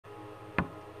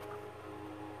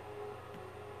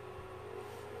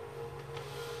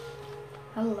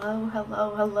Hello,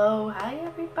 hello, hello. Hi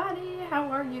everybody. How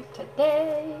are you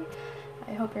today?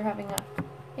 I hope you're having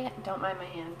don't mind my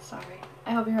hand, sorry.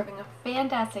 I hope you're having a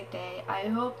fantastic day. I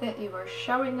hope that you are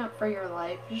showing up for your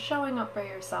life, showing up for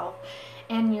yourself,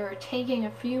 and you're taking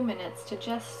a few minutes to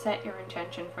just set your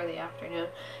intention for the afternoon,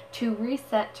 to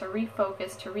reset, to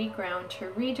refocus, to reground, to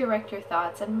redirect your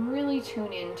thoughts, and really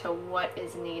tune in to what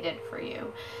is needed for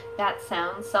you. That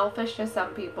sounds selfish to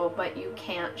some people, but you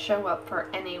can't show up for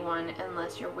anyone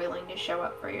unless you're willing to show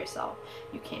up for yourself.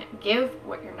 You can't give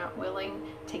what you're not willing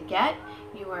to get.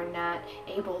 You are not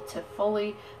able to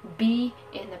fully be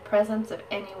in the presence of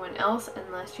anyone else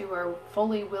unless you are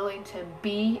fully willing to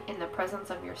be in the presence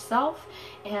of yourself,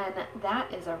 and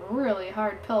that is a really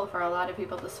hard pill for a lot of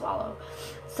people to swallow.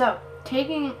 So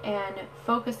taking and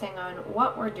focusing on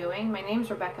what we're doing. My name's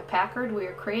Rebecca Packard. We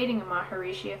are creating a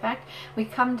Maharishi effect. We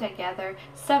come together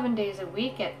 7 days a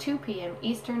week at 2 p.m.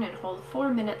 Eastern and hold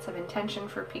 4 minutes of intention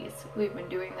for peace. We've been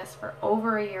doing this for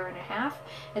over a year and a half.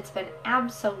 It's been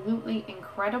absolutely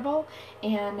incredible,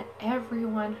 and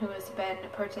everyone who has been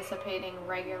participating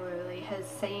regularly has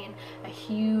seen a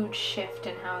huge shift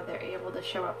in how they're able to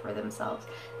show up for themselves.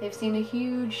 They've seen a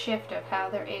huge shift of how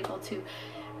they're able to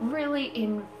really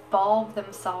involve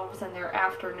themselves in their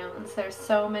afternoons. There's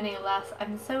so many less,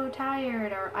 I'm so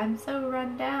tired, or I'm so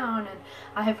run down, and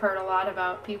I have heard a lot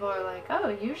about people are like, oh,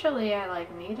 usually I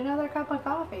need another cup of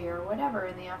coffee or whatever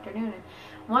in the afternoon. And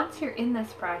once you're in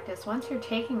this practice, once you're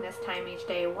taking this time each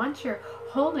day, once you're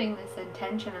holding this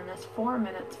intention and this 4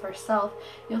 minutes for self,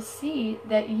 you'll see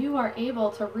that you are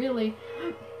able to really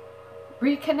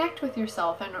reconnect with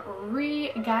yourself and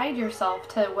re-guide yourself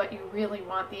to what you really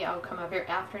want the outcome of your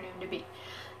afternoon to be.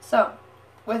 So,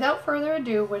 without further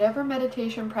ado, whatever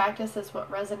meditation practice is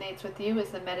what resonates with you is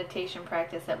the meditation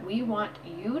practice that we want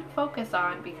you to focus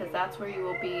on, because that's where you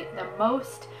will be the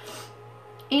most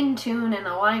in tune and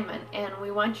alignment, and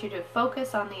we want you to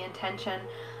focus on the intention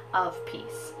of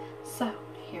peace. So,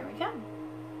 here we go.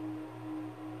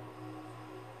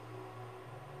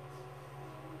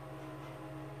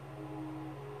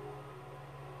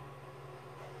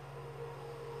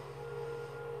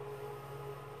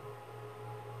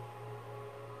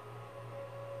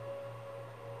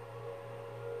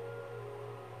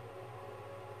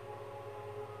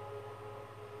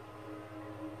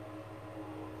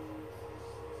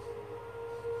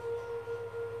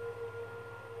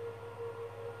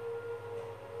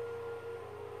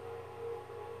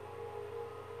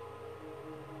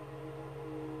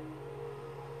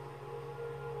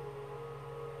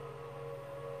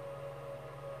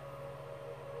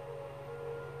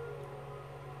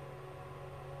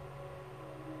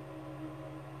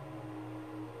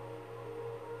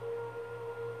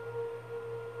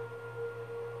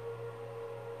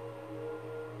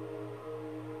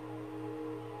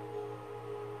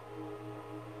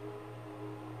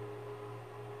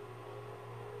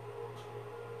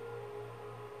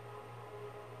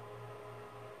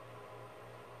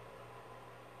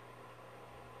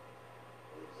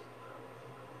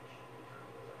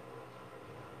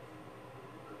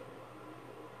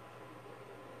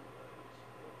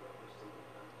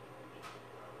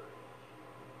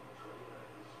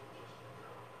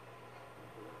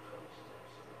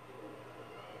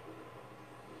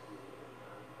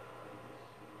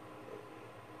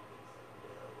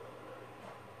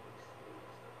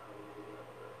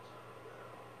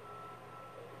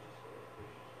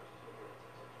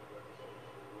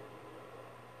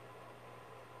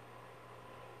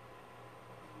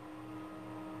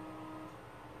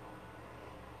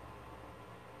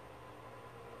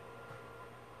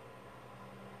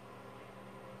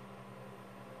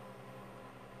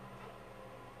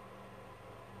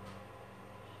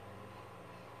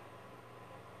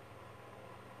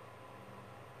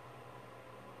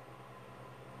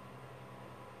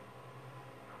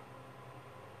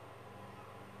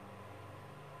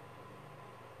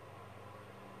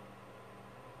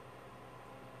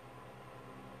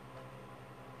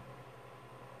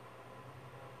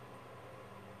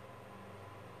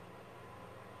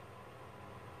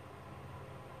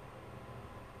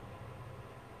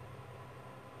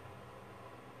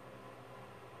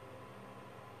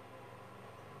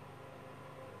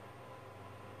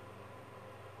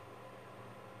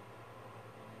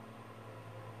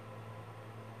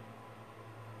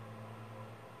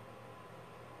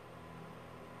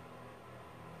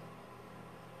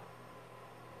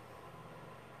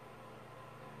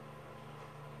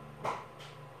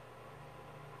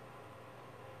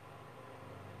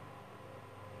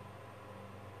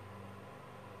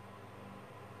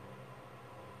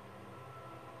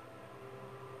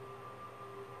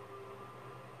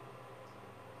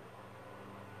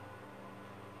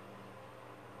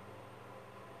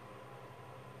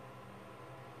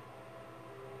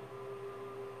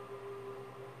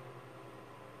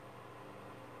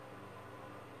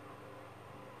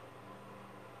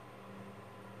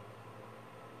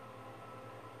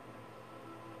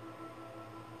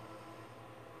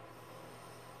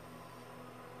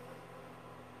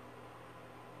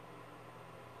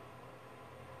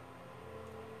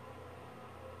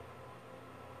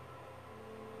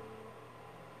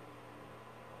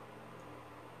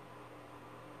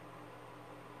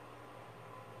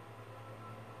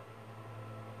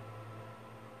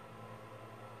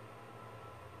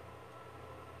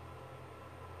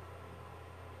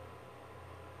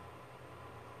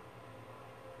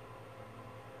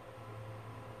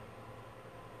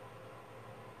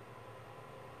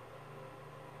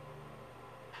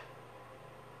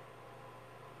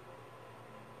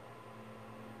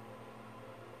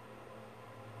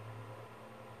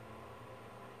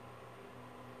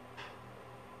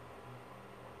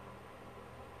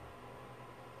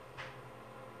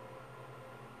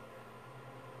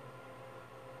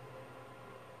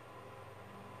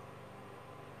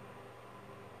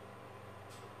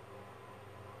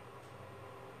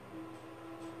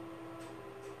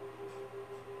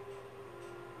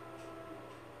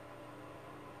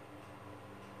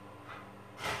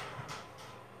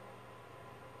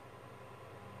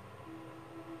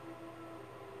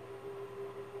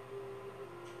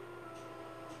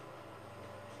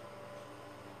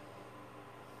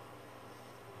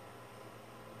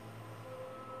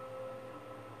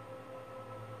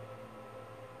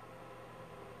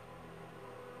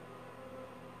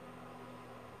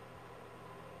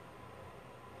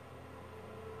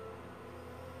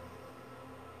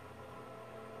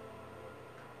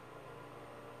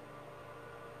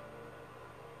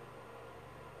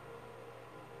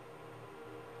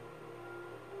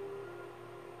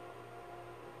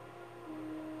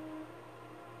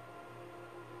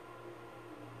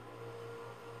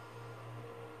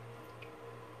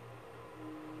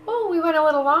 went a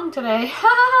little long today.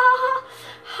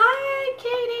 Hi,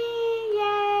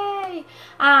 Katie! Yay!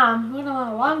 Went a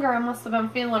little longer. I must have been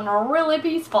feeling really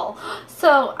peaceful.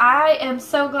 So I am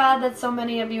so glad that so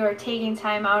many of you are taking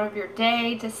time out of your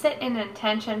day to sit in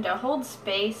intention, to hold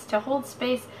space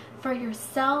for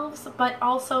yourselves, but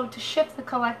also to shift the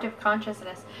collective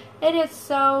consciousness. It is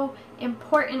so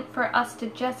important for us to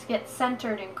just get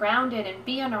centered and grounded and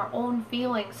be on our own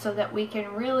feelings so that we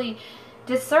can really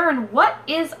discern what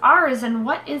is ours and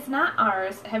what is not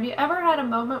ours. Have you ever had a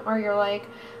moment where you're like,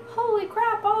 holy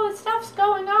crap, all this stuff's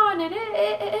going on,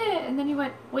 and then you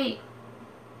went, wait,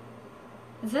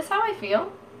 is this how I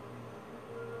feel?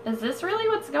 Is this really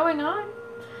what's going on?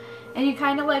 And you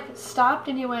kind of like stopped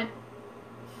and you went,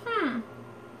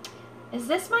 is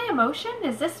this my emotion?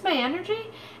 Is this my energy?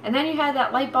 And then you had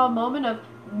that light bulb moment of,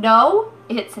 no,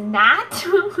 it's not.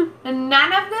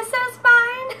 None of this is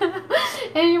mine.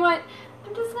 And you went,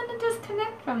 I'm just going to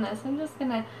disconnect from this. I'm just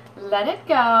going to let it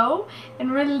go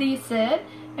and release it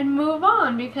and move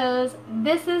on because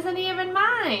this isn't even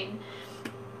mine.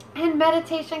 And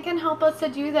meditation can help us to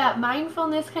do that.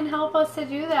 Mindfulness can help us to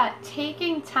do that.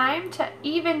 Taking time to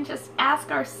even just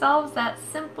ask ourselves that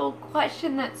simple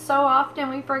question that so often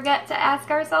we forget to ask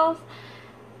ourselves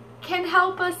can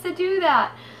help us to do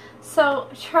that. So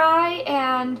try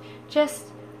and just,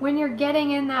 when you're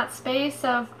getting in that space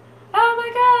of, oh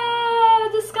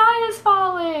my God, the sky is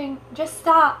falling, just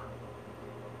stop.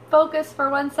 Focus for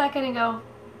 1 second and go,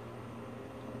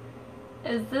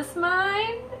 is this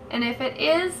mine? And if it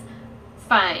is,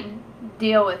 fine,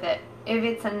 deal with it. If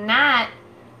it's not,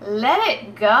 let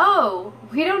it go.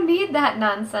 We don't need that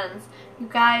nonsense. You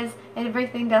guys,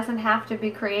 everything doesn't have to be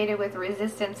created with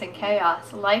resistance and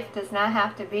chaos. Life does not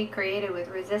have to be created with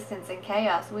resistance and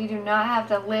chaos. We do not have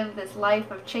to live this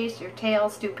life of chase your tail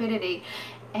stupidity,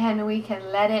 and we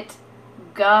can let it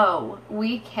go.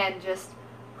 We can just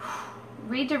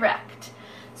redirect.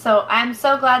 So I'm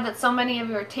so glad that so many of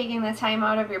you are taking the time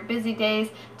out of your busy days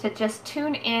to just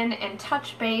tune in and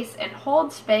touch base and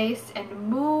hold space and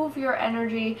move your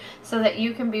energy so that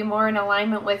you can be more in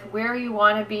alignment with where you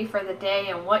want to be for the day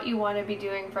and what you want to be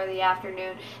doing for the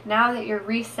afternoon. Now that you're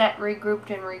reset,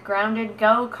 regrouped, and regrounded,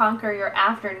 go conquer your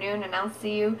afternoon, and I'll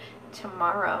see you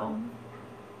tomorrow.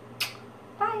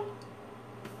 Bye.